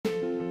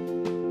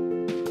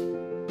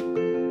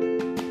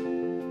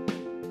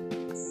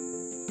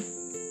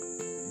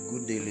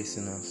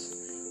listeners.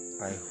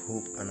 I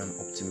hope and I'm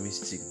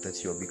optimistic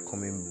that you're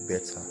becoming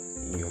better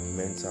in your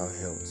mental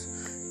health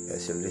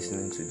as you're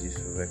listening to these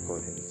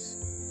recordings.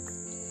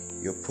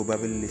 You're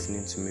probably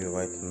listening to me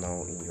right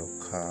now in your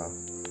car,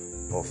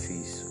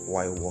 office,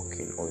 while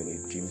walking, or in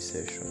a gym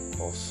session,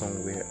 or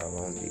somewhere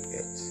around the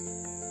earth.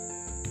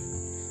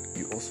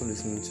 You're also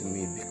listening to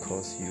me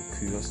because you're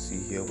curious to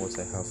hear what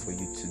I have for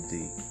you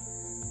today,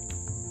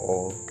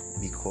 or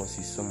because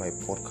you saw my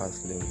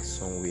podcast link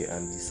somewhere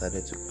and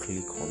decided to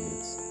click on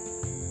it,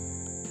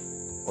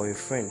 or a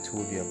friend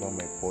told you about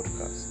my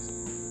podcast.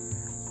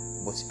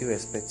 But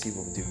irrespective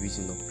of the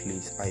reason or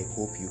place, I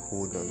hope you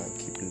hold on and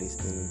keep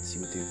listening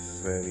till the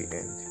very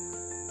end.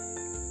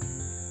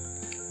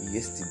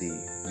 Yesterday,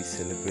 we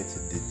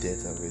celebrated the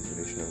death and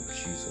resurrection of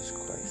Jesus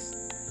Christ,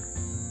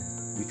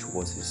 which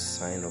was a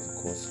sign of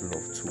God's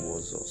love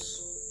towards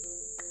us.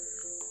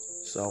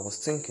 So I was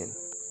thinking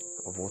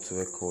of what to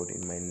record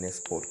in my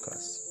next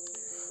podcast.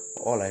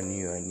 All I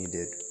knew I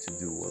needed to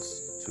do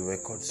was to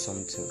record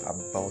something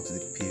about the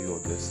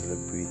period we're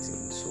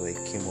celebrating, so I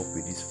came up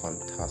with this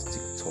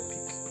fantastic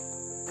topic.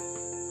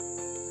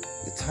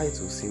 The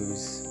title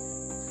seems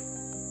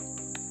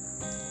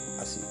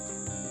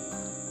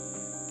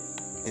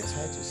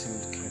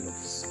kind of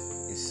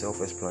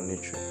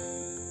self-explanatory.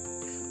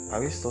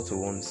 Aristotle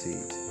once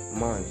said,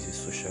 man is a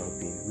social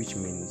being, which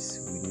means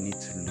we need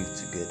to live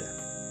together.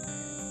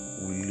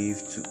 We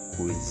live to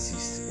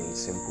coexist in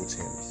simple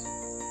terms.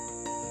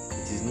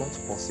 It is not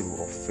possible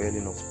or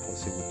fairly not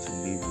possible to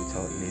live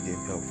without needing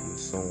help from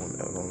someone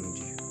around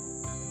you.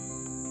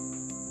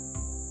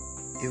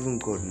 Even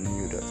God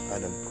knew that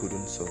Adam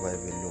couldn't survive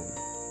alone,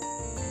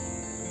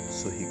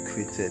 so he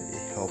created a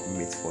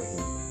helpmate for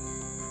him.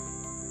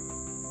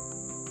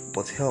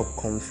 But help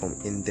comes from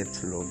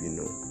in-depth love,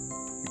 You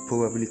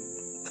probably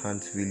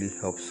can't really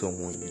help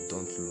someone you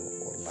don't love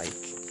or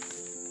like.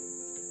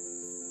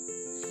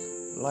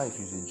 Life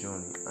is a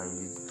journey,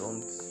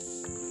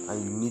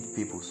 and you need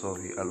people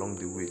along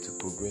the way to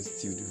progress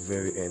till the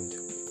very end.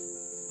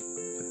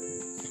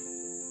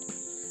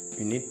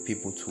 You need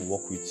people to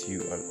walk with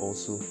you, and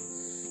also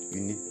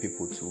you need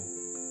people to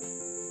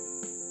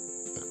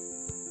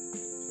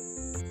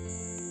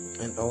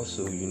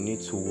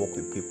walk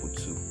with people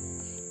too.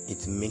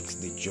 It makes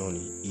the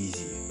journey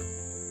easier.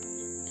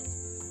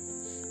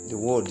 The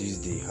world these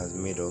days has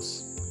made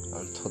us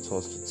and taught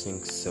us to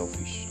think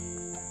selfish.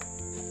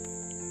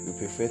 We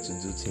prefer to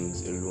do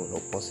things alone,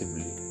 or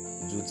possibly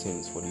do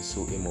things for the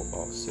sole aim of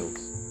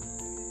ourselves.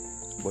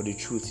 But the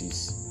truth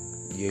is,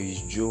 there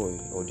is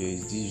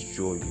this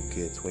joy you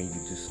get when you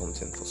do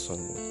something for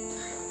someone.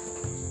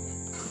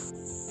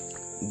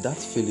 That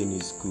feeling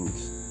is good.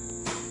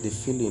 The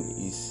feeling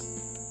is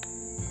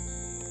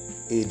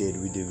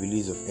aided with the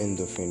release of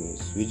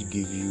endorphins, which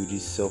give you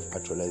this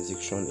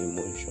self-actualization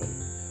emotion,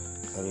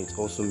 and it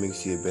also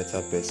makes you a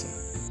better person.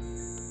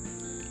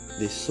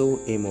 The sole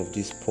aim of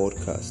this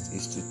podcast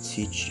is to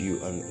teach you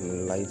and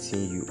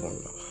enlighten you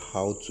on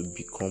how to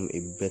become a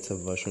better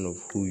version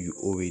of who you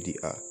already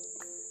are.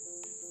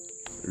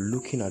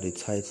 Looking at the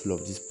title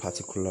of this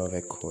particular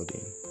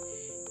recording,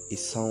 it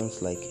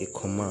sounds like a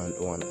command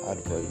or an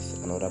advice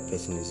another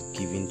person is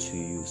giving to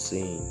you,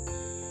 saying,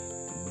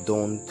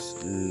 "Don't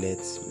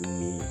let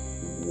me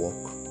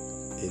walk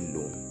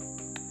alone."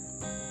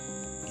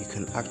 You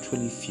can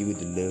actually feel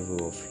the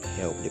level of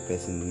help the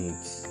person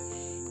needs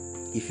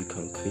if you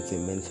can create a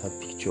mental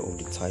picture of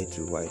the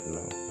title right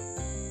now.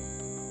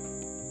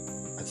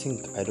 I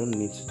think I don't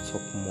need to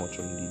talk much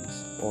on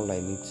this. All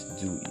I need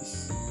to do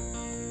is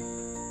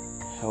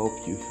help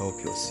you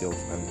help yourself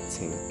and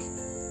think.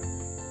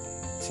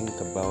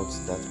 Think about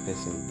that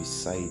person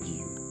beside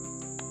you.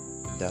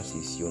 That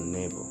is your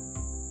neighbor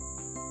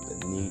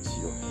that needs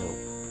your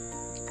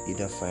help,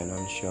 either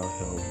financial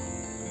help,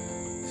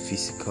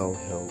 physical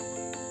help,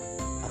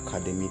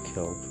 academic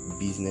help,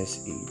 business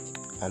aid,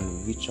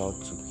 and reach out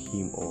to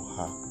him or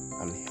her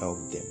and help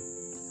them.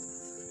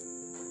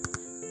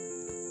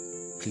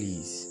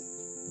 Please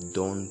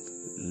don't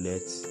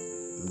let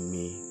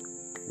me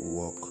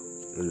walk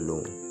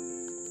alone.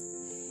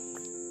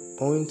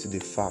 Owing to the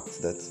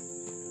fact that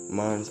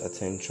man's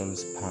attention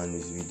span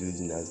is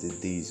reducing as the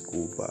days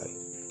go by,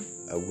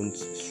 I won't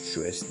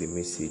stress the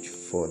message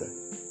further.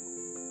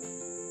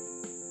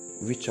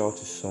 Reach out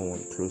to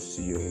someone close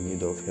to you in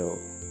need of help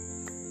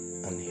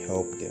and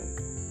help them,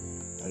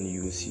 and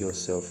you will see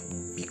yourself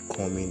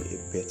becoming a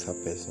better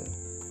person.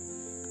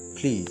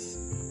 Please,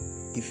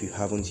 if you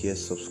haven't yet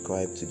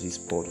subscribed to this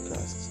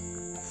podcast,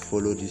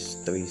 follow these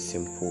 3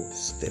 simple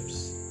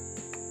steps.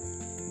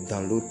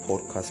 Download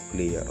Podcast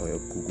Player on your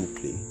Google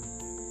Play.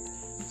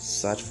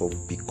 Search for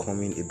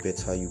Becoming a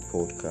Better You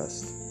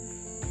podcast.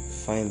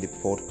 Find the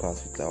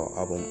podcast with our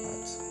album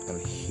art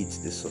and hit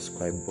the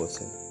subscribe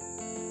button.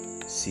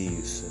 See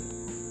you soon.